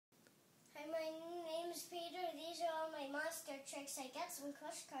monster tricks, I got some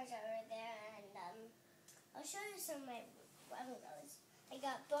crush cards over there, and I'll show you some of my bungalows. I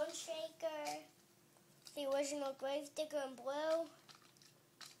got Bone Shaker, the original Gravedigger in blue,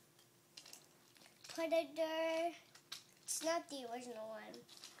 Predator, it's not the original one,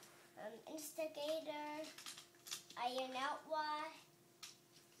 Instigator, Iron Outlaw,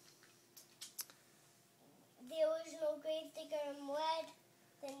 the original Gravedigger in red,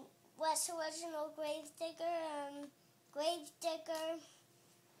 then less original Gravedigger, Gravedigger,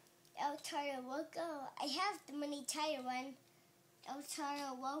 El Toro Loco. I have the mini tire one. El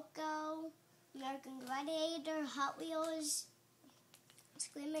Toro Loco, American Gladiator, Hot Wheels,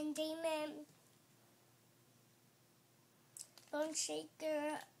 Screaming Demon, Bone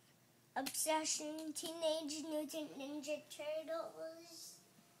Shaker, Obsession, Teenage Mutant Ninja Turtles,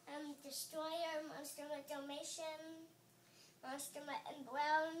 Destroyer, Monster Mutt Dalmatian, Monster Mutt and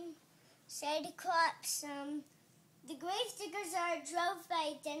Brown, Cyclops. The Gravediggers are drove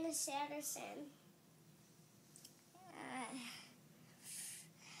by Dennis Anderson.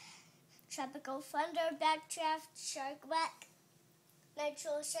 Tropical Thunder, Backdraft, Shark Wreck,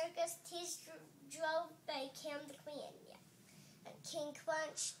 Nitro Circus, he's drove by Cam the Queen. Yeah. And King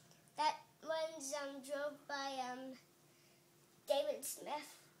Crunch, that one's drove by David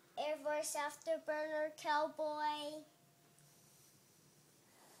Smith. Air Force Afterburner, Cowboy,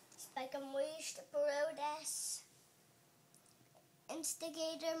 Spike Unleashed, Barodas,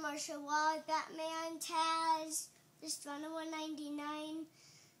 Instigator, Martial Law, Batman, Taz, Destrona 199,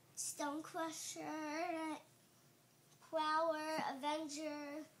 Stone Crusher, Prowler,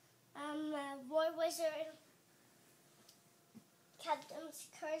 Avenger, War Wizard, Captain's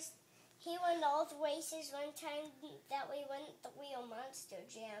Curse. He won all the races one time that we won the Wheel Monster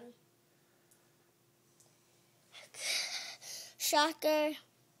Jam. Shocker,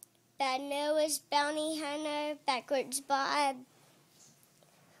 Bad News, Bounty Hunter, Backwards Bob,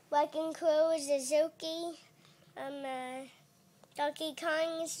 Wrecking Crew, Suzuki, Donkey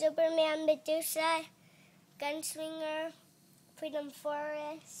Kong, Superman, Medusa, Gunslinger, Freedom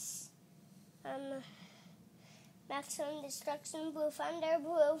Forest, Maximum Destruction, Blue Thunder,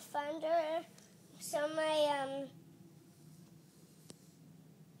 so my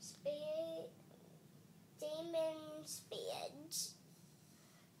Speed Demons,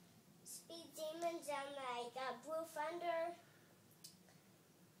 I got Blue Thunder,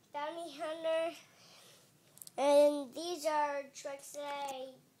 Bounty Hunter, and these are tricks that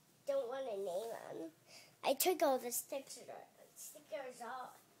I don't want to name them. I took all the stickers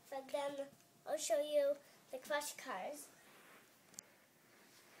off, but then I'll show you the crush cars.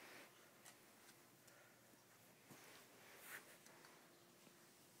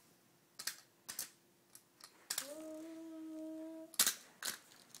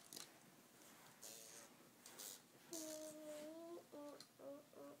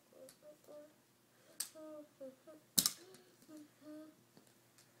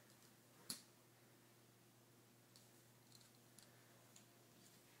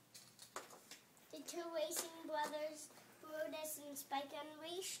 The two racing brothers, Brutus and Spike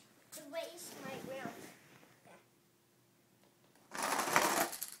Unleashed, to race my round. Yeah.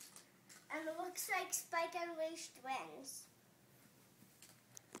 And it looks like Spike Unleashed wins.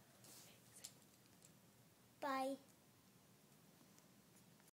 Bye.